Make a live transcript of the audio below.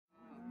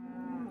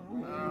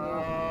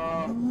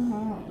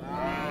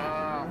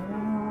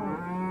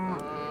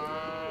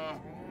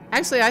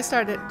Actually, I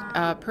started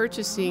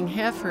purchasing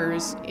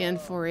heifers in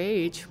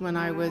 4-H when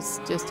I was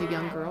just a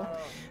young girl,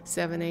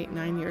 7, 8,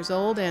 9 years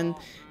old, and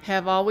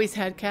have always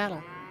had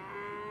cattle.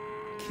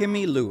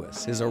 Kimmy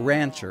Lewis is a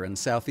rancher in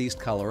southeast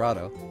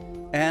Colorado,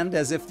 and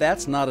as if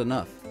that's not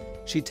enough,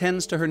 she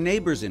tends to her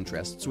neighbors'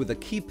 interests with a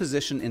key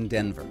position in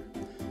Denver.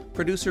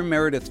 Producer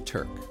Meredith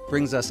Turk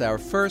brings us our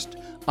first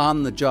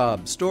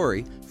on-the-job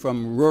story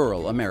from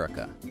rural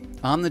America.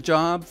 On the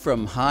Job,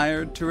 From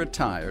Hired to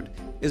Retired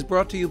is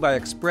brought to you by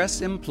Express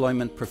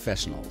Employment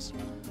Professionals.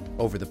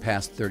 Over the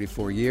past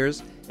 34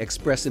 years,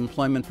 Express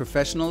Employment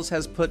Professionals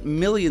has put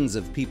millions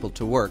of people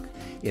to work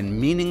in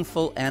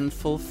meaningful and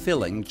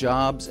fulfilling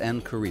jobs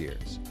and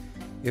careers.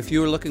 If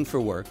you are looking for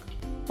work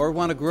or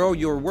want to grow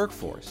your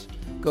workforce,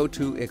 go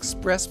to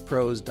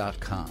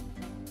expresspros.com.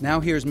 Now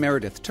here's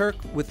Meredith Turk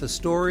with the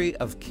story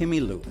of Kimmy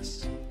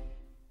Lewis.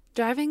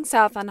 Driving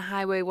south on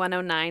Highway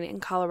 109 in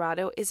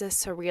Colorado is a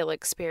surreal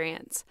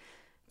experience.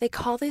 They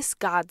call this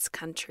God's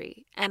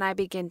country, and I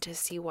begin to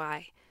see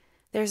why.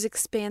 There's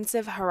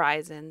expansive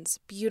horizons,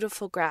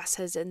 beautiful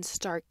grasses, and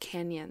stark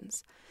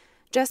canyons.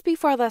 Just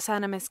before Las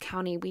Animas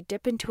County, we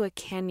dip into a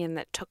canyon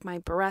that took my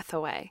breath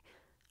away.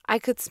 I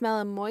could smell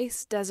a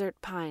moist desert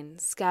pine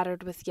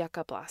scattered with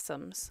yucca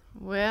blossoms.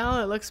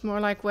 Well, it looks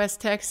more like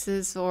West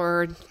Texas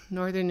or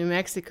northern New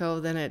Mexico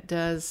than it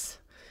does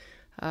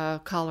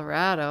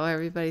Colorado.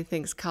 Everybody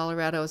thinks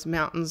Colorado is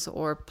mountains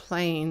or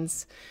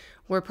plains.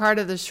 We're part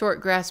of the short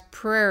grass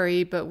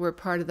prairie, but we're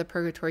part of the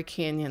Purgatory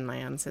Canyon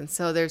lands. And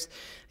so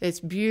it's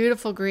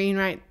beautiful green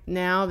right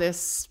now this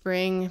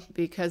spring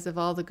because of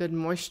all the good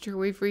moisture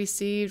we've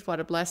received. What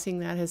a blessing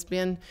that has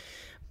been.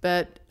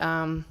 But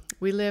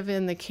we live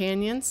in the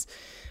canyons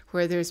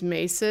where there's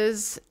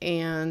mesas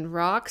and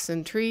rocks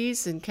and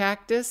trees and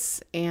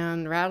cactus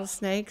and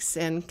rattlesnakes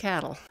and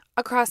cattle.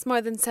 Across more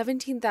than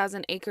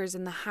 17,000 acres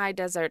in the high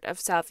desert of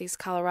southeast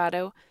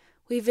Colorado,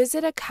 we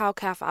visit a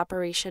cow-calf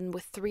operation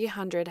with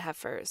 300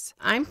 heifers.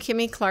 I'm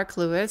Kimmy Clark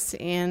Lewis,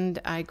 and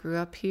I grew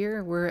up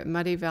here. We're at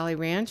Muddy Valley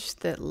Ranch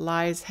that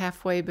lies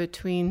halfway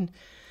between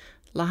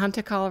La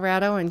Junta,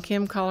 Colorado and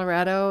Kim,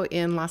 Colorado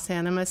in Las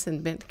Animas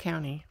and Bent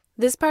County.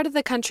 This part of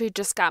the country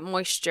just got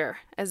moisture,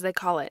 as they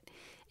call it.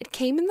 It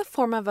came in the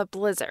form of a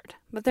blizzard,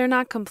 but they're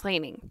not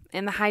complaining.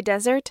 In the high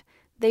desert,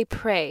 they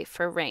pray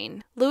for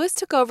rain. Lewis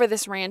took over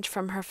this ranch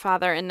from her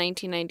father in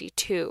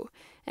 1992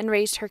 and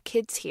raised her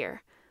kids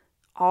here.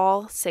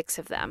 All 6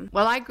 of them.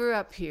 Well, I grew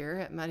up here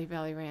at Muddy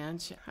Valley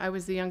Ranch. I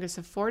was the youngest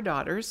of 4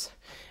 daughters,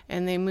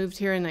 and they moved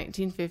here in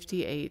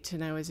 1958,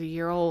 and I was a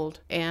year old.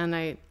 And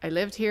I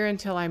lived here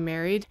until I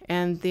married,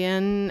 and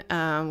then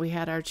we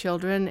had our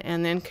children,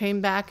 and then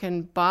came back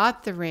and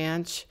bought the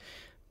ranch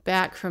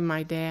back from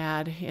my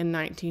dad in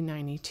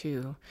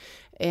 1992.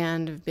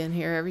 And have been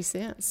here ever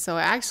since. So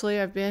actually,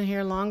 I've been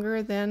here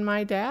longer than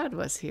my dad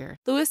was here.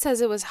 Lewis says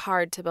it was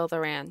hard to build a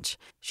ranch.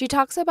 She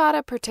talks about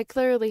a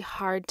particularly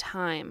hard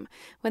time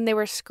when they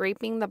were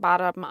scraping the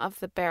bottom of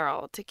the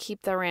barrel to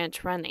keep the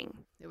ranch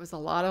running. It was a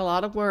lot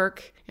of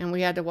work, and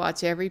we had to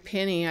watch every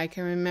penny. I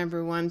can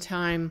remember one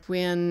time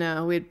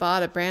when we'd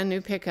bought a brand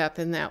new pickup,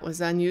 and that was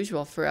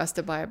unusual for us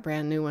to buy a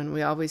brand new one.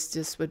 We always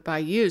just would buy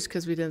used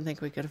because we didn't think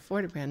we could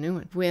afford a brand new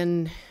one.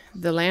 When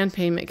the land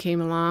payment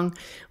came along,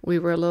 we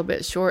were a little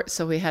bit short,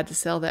 so we had to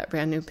sell that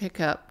brand new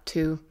pickup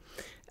to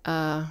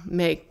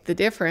make the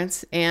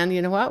difference. And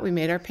you know what? We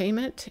made our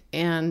payment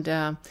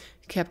and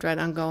kept right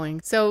on going.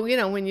 So,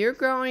 when you're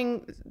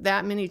growing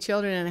that many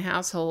children in a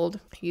household,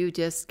 you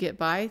just get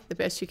by the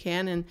best you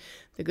can, and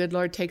the good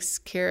Lord takes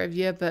care of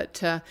you.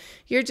 But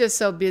you're just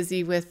so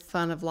busy with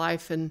fun of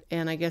life. And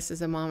I guess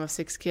as a mom of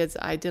 6 kids,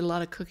 I did a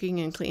lot of cooking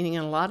and cleaning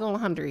and a lot of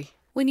laundry.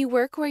 When you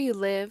work where you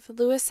live,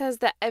 Lewis says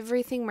that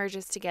everything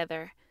merges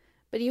together.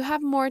 But you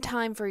have more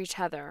time for each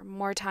other,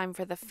 more time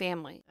for the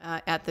family.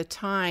 At the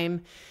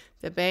time,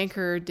 the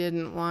banker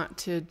didn't want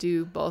to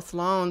do both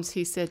loans.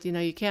 He said,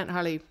 you can't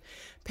hardly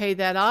pay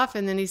that off.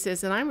 And then he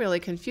says, and I'm really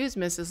confused,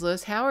 Mrs.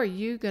 Lewis, how are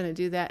you going to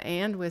do that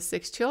and with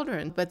 6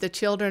 children? But the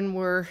children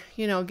were,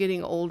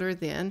 getting older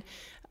then.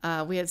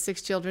 We had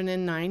 6 children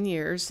in 9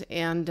 years,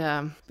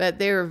 but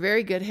they were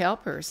very good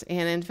helpers.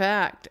 And in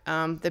fact,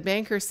 the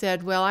banker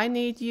said, well, I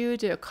need you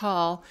to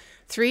call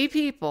 3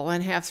 people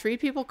and have 3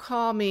 people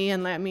call me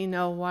and let me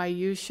know why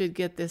you should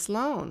get this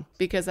loan.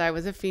 Because I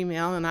was a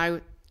female,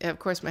 and of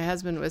course, my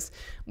husband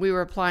we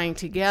were applying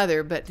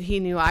together, but he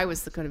knew I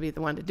was going to be the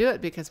one to do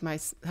it because my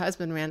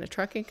husband ran a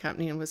trucking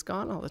company and was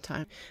gone all the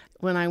time.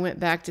 When I went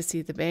back to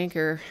see the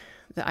banker,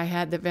 I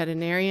had the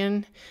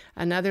veterinarian,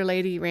 another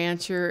lady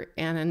rancher,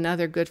 and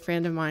another good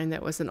friend of mine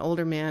that was an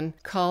older man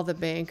call the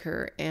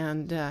banker.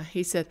 And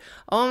he said,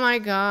 oh my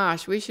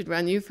gosh, we should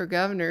run you for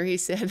governor. He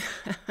said,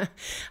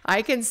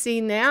 I can see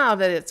now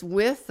that it's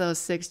with those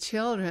 6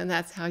 children.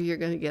 That's how you're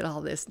going to get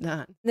all this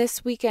done.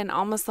 This weekend,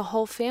 almost the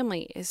whole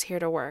family is here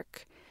to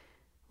work.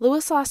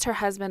 Lewis lost her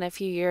husband a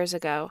few years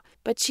ago,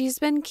 but she's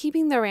been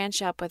keeping the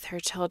ranch up with her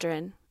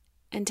children.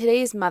 And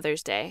today's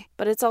Mother's Day,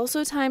 but it's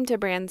also time to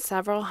brand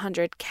several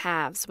hundred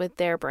calves with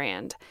their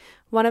brand,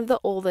 one of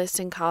the oldest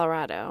in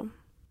Colorado.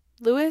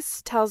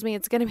 Lewis tells me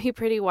it's going to be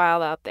pretty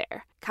wild out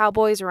there.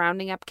 Cowboys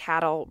rounding up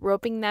cattle,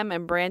 roping them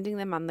and branding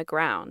them on the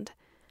ground.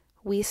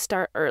 We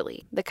start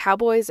early. The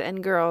cowboys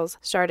and girls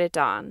start at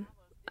dawn.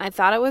 I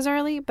thought it was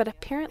early, but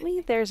apparently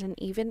there's an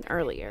even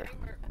earlier.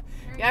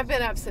 Yeah, I've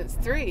been up since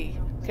 3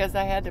 because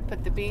I had to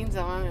put the beans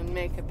on and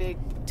make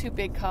two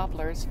big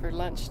cobblers for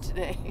lunch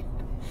today.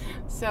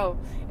 So,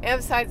 and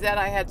besides that,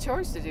 I had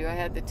chores to do. I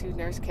had the 2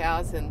 nurse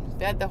cows and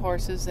fed the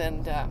horses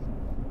and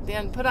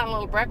then put on a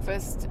little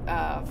breakfast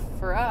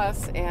for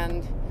us,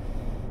 and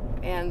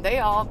they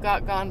all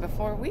got gone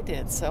before we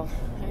did. So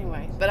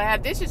anyway, but I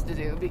had dishes to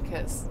do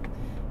because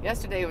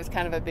yesterday was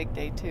kind of a big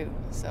day too.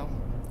 So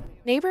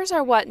neighbors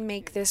are what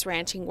make this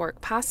ranching work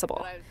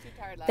possible.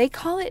 They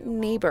call it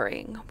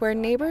neighboring, where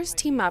neighbors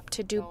team up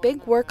to do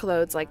big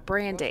workloads like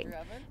branding,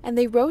 and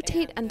they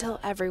rotate until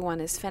everyone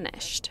is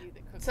finished.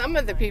 Some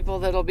of the people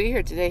that'll be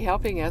here today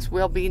helping us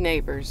will be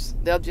neighbors.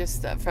 They'll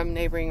just from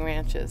neighboring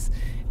ranches.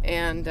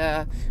 And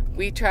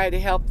we try to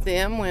help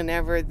them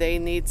whenever they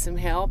need some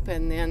help.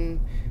 And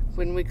then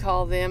when we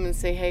call them and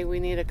say, hey,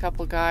 we need a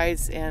couple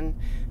guys. And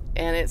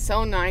it's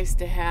so nice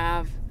to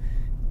have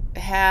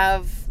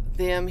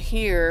them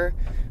here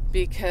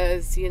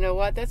because, you know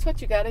what, that's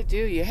what you got to do.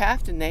 You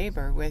have to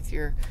neighbor with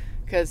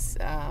because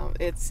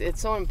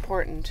it's so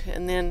important.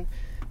 And then,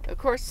 of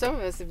course, some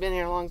of us have been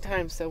here a long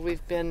time, so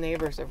we've been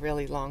neighbors a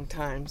really long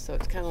time. So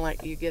it's kind of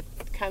like you get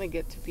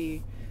to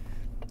be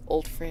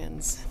old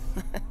friends.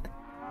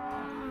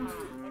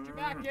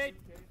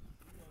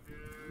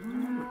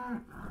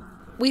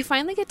 We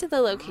finally get to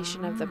the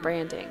location of the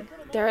branding.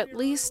 There are at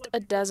least a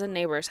dozen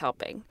neighbors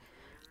helping.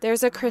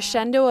 There's a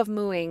crescendo of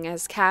mooing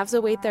as calves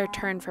await their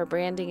turn for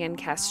branding and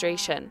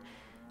castration,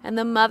 and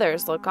the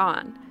mothers look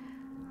on.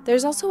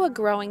 There's also a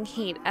growing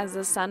heat as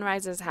the sun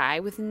rises high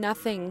with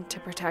nothing to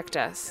protect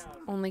us,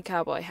 only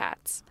cowboy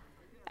hats.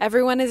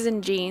 Everyone is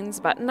in jeans,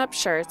 button-up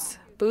shirts,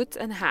 boots,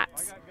 and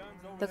hats,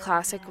 the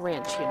classic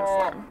ranch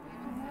uniform.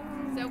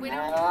 So we don't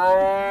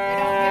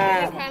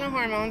have any kind of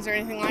hormones or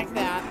anything like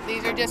that.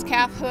 These are just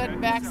calf hood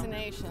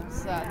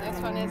vaccinations.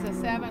 This one is a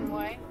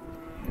 7-way,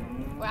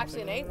 well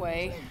actually an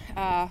 8-way,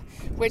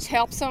 which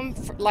helps them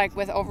like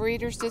with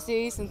overeaters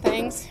disease and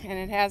things. And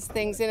it has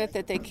things in it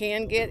that they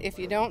can get if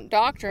you don't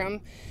doctor them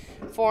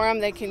for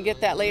them. They can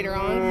get that later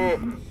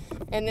on.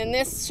 And then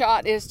this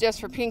shot is just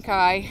for pink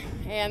eye.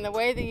 And the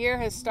way the year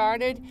has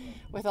started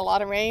with a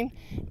lot of rain,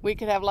 we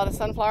could have a lot of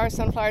sunflowers.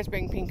 Sunflowers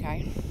bring pink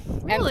eye.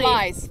 Really?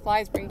 And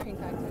flies bring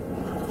pink eye too.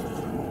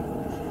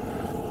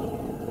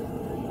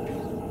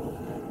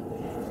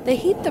 They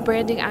heat the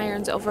branding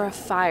irons over a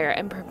fire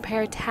and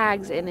prepare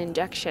tags and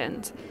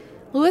injections.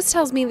 Lewis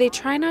tells me they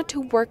try not to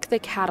work the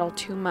cattle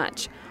too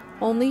much,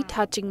 only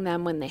touching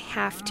them when they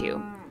have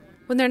to.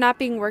 When they're not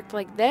being worked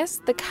like this,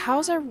 the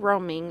cows are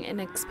roaming in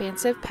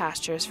expansive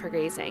pastures for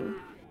grazing.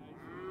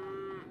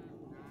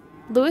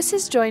 Lewis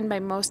is joined by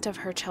most of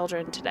her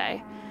children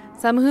today,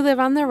 some who live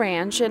on the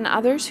ranch and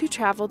others who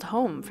traveled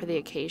home for the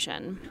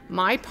occasion.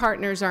 My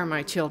partners are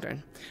my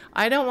children.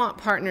 I don't want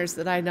partners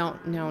that I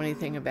don't know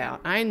anything about.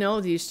 I know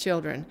these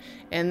children,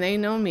 and they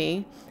know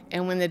me.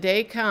 And when the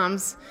day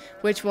comes,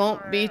 which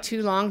won't be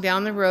too long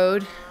down the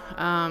road,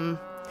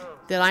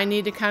 that I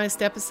need to kind of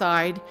step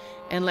aside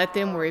and let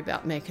them worry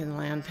about making the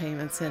land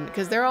payments. And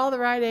because they're all the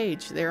right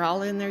age. They're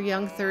all in their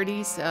young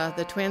 30s.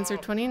 The twins are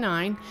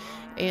 29,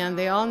 and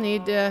they all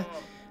need to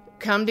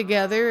come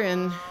together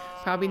and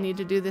probably need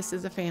to do this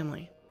as a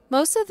family.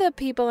 Most of the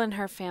people in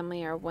her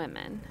family are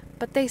women,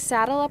 but they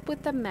saddle up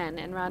with the men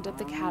and round up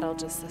the cattle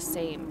just the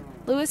same.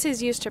 Lewis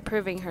is used to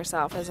proving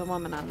herself as a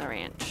woman on the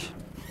ranch.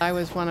 I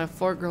was one of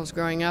 4 girls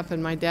growing up,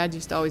 and my dad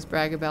used to always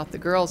brag about the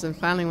girls, and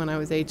finally when I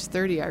was age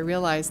 30, I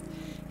realized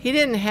he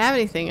didn't have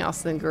anything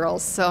else than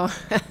girls, so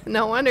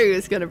no wonder he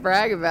was going to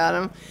brag about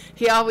them.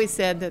 He always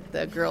said that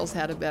the girls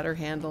had a better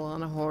handle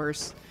on a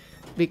horse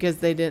because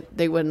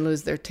they wouldn't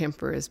lose their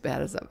temper as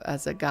bad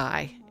as a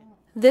guy.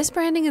 This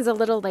branding is a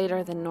little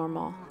later than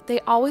normal. They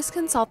always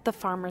consult the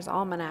farmer's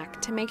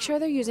almanac to make sure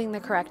they're using the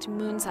correct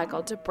moon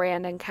cycle to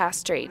brand and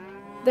castrate.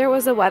 There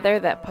was a weather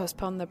that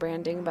postponed the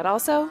branding, but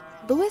also,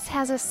 Lewis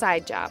has a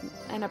side job,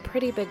 and a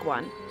pretty big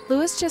one.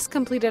 Lewis just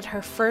completed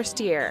her first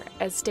year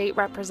as state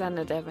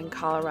representative in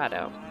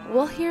Colorado.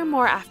 We'll hear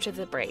more after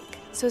the break,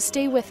 so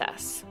stay with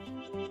us.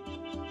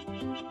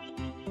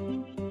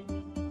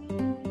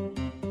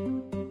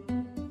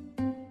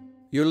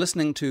 You're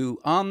listening to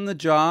On the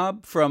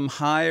Job from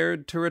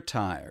Hired to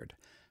Retired.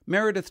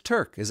 Meredith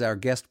Turk is our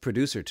guest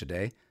producer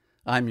today.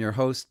 I'm your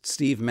host,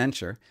 Steve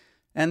Mencher.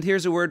 And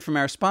here's a word from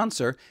our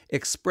sponsor,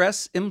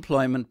 Express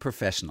Employment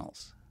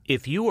Professionals.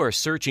 If you are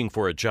searching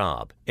for a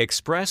job,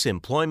 Express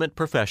Employment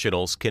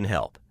Professionals can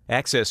help.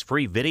 Access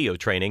free video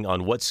training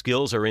on what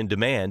skills are in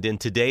demand in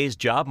today's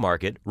job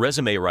market,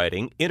 resume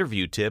writing,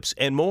 interview tips,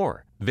 and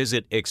more.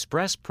 Visit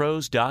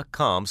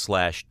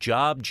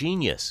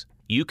expresspros.com/jobgenius.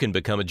 You can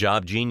become a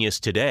job genius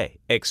today.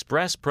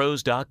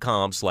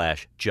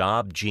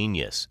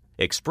 expresspros.com/jobgenius.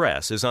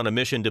 Express is on a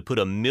mission to put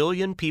 1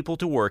 million people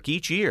to work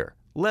each year.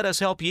 Let us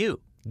help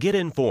you. Get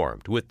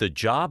informed with the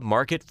Job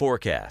Market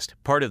Forecast,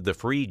 part of the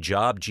free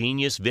Job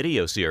Genius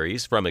video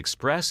series from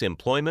Express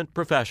Employment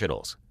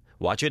Professionals.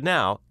 Watch it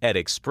now at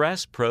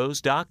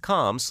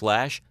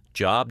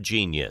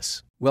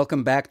expresspros.com/jobgenius.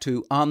 Welcome back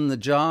to On the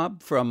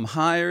Job, From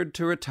Hired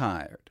to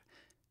Retired.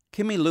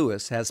 Kimmy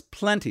Lewis has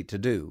plenty to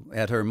do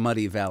at her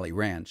Muddy Valley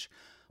Ranch,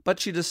 but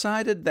she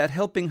decided that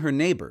helping her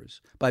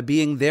neighbors by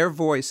being their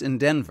voice in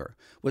Denver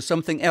was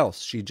something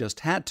else she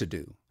just had to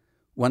do.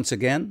 Once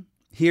again,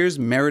 here's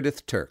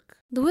Meredith Turk.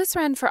 Lewis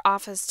ran for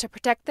office to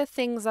protect the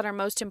things that are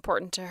most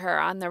important to her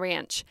on the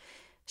ranch.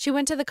 She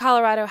went to the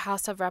Colorado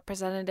House of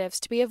Representatives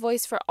to be a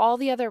voice for all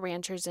the other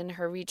ranchers in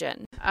her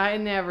region. I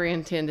never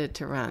intended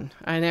to run.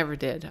 I never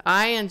did.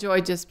 I enjoy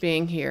just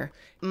being here.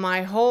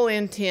 My whole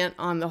intent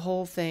on the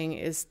whole thing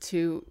is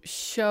to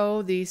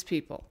show these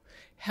people,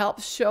 help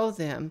show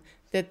them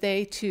that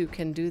they too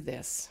can do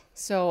this.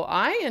 So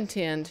I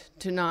intend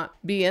to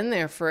not be in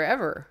there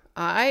forever.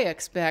 I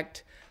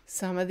expect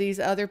some of these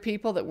other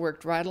people that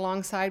worked right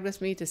alongside with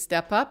me to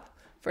step up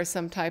for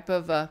some type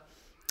of a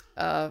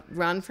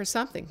run for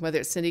something, whether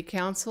it's city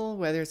council,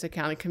 whether it's a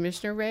county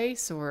commissioner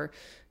race or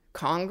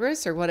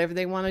Congress or whatever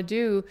they want to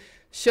do.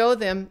 Show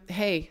them,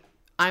 hey,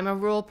 I'm a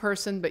rural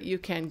person, but you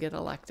can get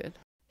elected.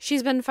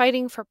 She's been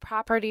fighting for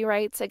property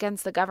rights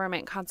against the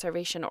government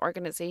conservation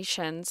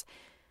organizations.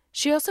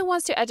 She also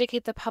wants to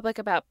educate the public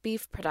about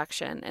beef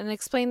production and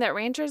explain that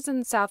ranchers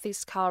in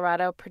southeast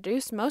Colorado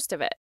produce most of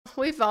it.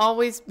 We've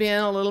always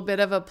been a little bit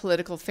of a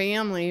political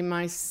family.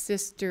 My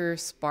sister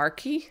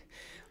Sparky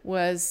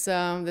was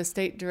the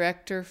state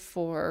director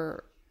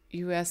for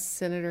U.S.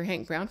 Senator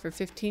Hank Brown for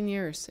 15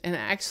 years and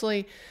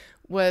actually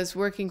was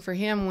working for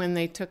him when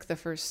they took the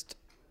first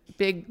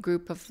big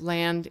group of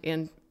land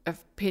in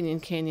Pinyon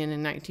Canyon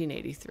in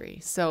 1983.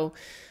 So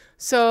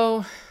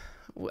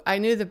I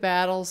knew the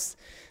battles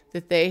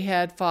that they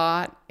had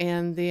fought,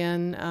 and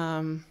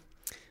then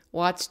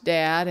watched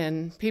Dad,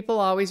 and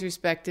people always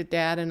respected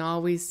Dad, and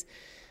always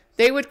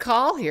they would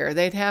call here.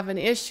 They'd have an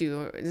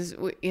issue,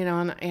 you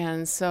know,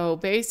 and so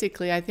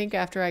basically I think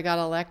after I got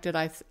elected,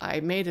 I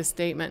made a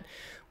statement,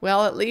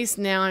 well, at least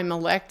now I'm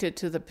elected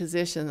to the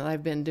position that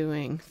I've been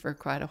doing for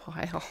quite a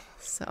while.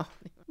 So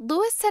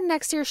Lewis said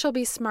next year she'll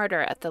be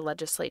smarter at the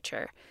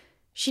legislature.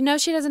 She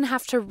knows she doesn't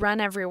have to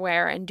run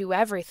everywhere and do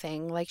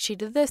everything like she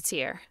did this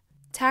year.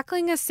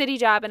 Tackling a city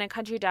job and a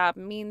country job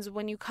means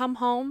when you come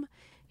home,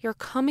 you're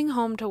coming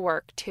home to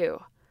work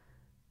too.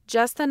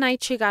 Just the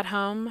night she got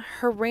home,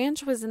 her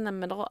ranch was in the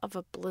middle of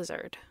a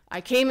blizzard. I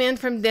came in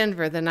from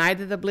Denver the night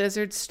that the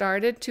blizzard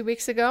started 2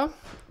 weeks ago,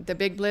 the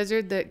big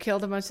blizzard that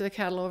killed a bunch of the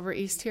cattle over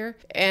east here.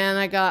 And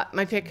I got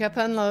my pickup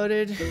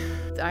unloaded.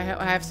 I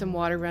have some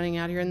water running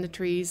out here in the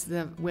trees,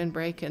 the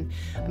windbreak, and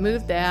I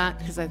moved that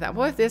because I thought,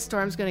 well, if this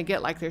storm's going to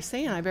get like they're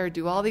saying, I better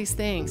do all these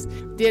things.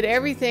 Did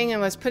everything and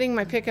was putting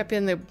my pickup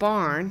in the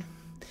barn.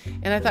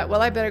 And I thought,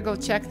 well, I better go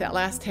check that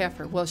last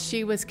heifer. Well,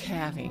 she was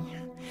calving.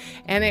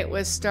 And it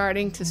was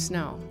starting to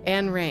snow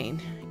and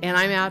rain. And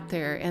I'm out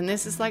there, and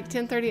this is like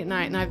 10:30 at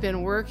night, and I've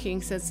been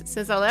working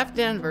since I left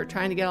Denver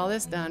trying to get all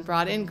this done,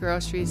 brought in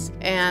groceries,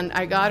 and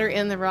I got her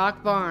in the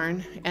rock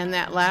barn, and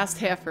that last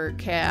heifer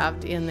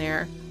calved in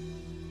there.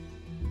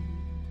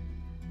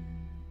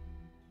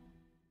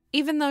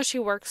 Even though she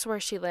works where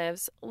she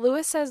lives,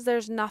 Lewis says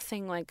there's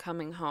nothing like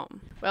coming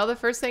home. Well, the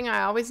first thing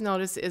I always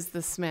notice is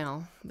the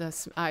smell.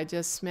 I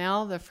just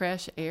smell the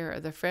fresh air.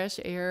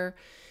 The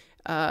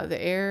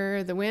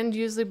wind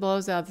usually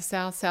blows out of the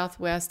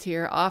southwest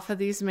here off of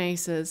these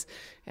mesas,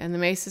 and the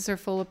mesas are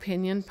full of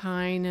pinyon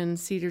pine and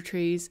cedar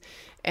trees,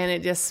 and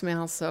it just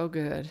smells so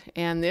good.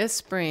 And this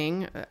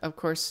spring, of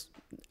course,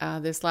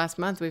 this last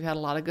month we've had a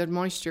lot of good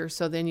moisture,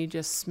 so then you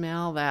just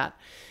smell that,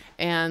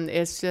 and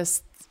it's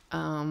just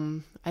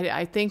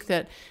I think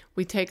that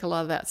we take a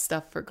lot of that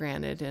stuff for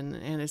granted, and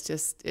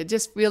it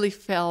just really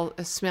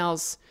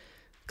smells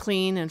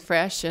clean and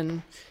fresh,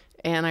 and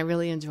I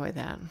really enjoy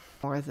that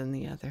more than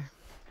the other.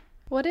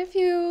 What have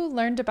you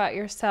learned about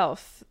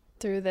yourself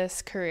through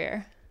this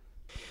career?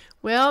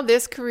 Well,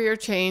 this career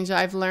change,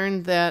 I've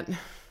learned that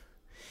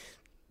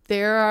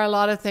there are a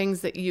lot of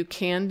things that you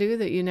can do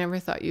that you never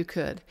thought you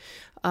could.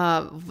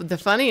 The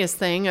funniest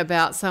thing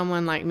about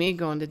someone like me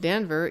going to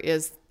Denver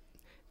is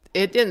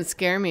it didn't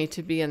scare me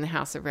to be in the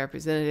House of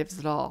Representatives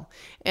at all.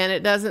 And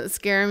it doesn't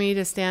scare me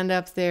to stand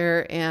up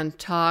there and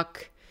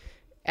talk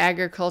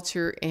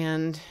agriculture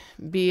and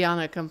be on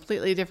a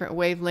completely different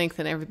wavelength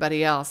than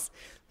everybody else.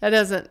 That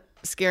doesn't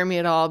scare me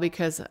at all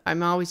because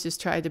I'm always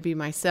just trying to be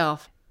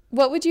myself.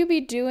 What would you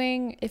be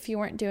doing if you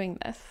weren't doing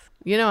this?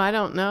 You know, I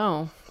don't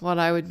know what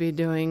I would be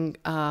doing.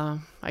 I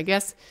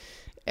guess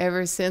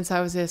ever since I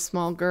was a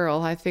small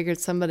girl, I figured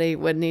somebody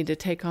would need to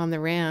take on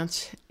the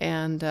ranch,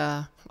 and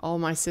all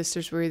my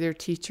sisters were either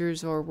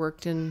teachers or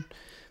worked in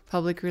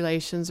public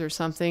relations or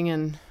something,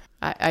 and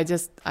I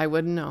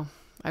wouldn't know.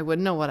 I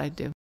wouldn't know what I'd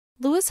do.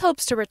 Lewis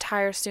hopes to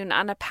retire soon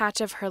on a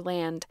patch of her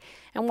land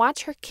and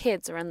watch her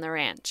kids run the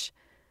ranch,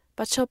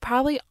 but she'll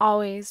probably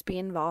always be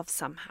involved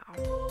somehow.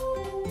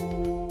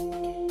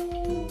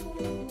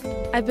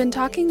 I've been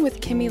talking with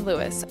Kimmy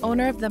Lewis,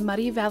 owner of the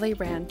Muddy Valley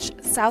Ranch,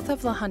 south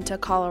of La Junta,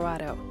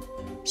 Colorado.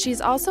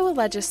 She's also a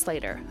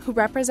legislator who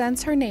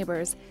represents her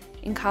neighbors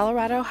in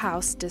Colorado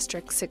House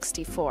District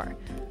 64.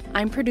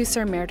 I'm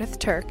producer Meredith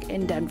Turk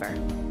in Denver.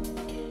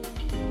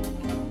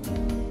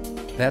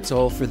 That's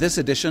all for this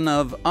edition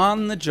of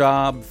On the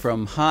Job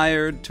from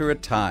Hired to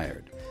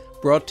Retired,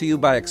 brought to you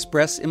by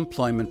Express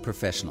Employment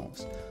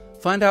Professionals.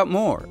 Find out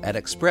more at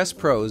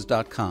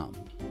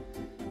expresspros.com.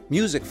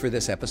 Music for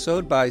this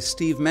episode by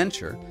Steve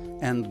Mencher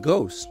and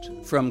Ghost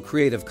from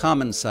Creative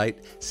Commons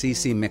site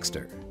CC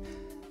Mixter.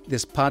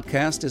 This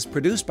podcast is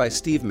produced by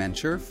Steve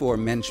Mencher for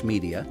Mensch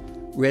Media,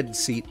 Red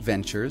Seat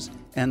Ventures,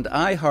 and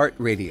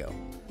iHeartRadio.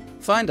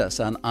 Find us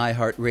on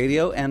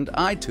iHeartRadio and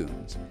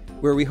iTunes,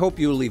 where we hope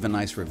you'll leave a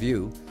nice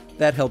review.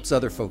 That helps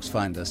other folks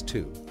find us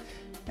too.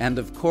 And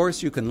of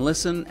course, you can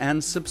listen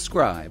and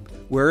subscribe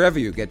wherever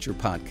you get your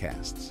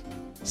podcasts.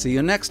 See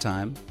you next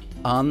time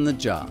on The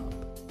Job.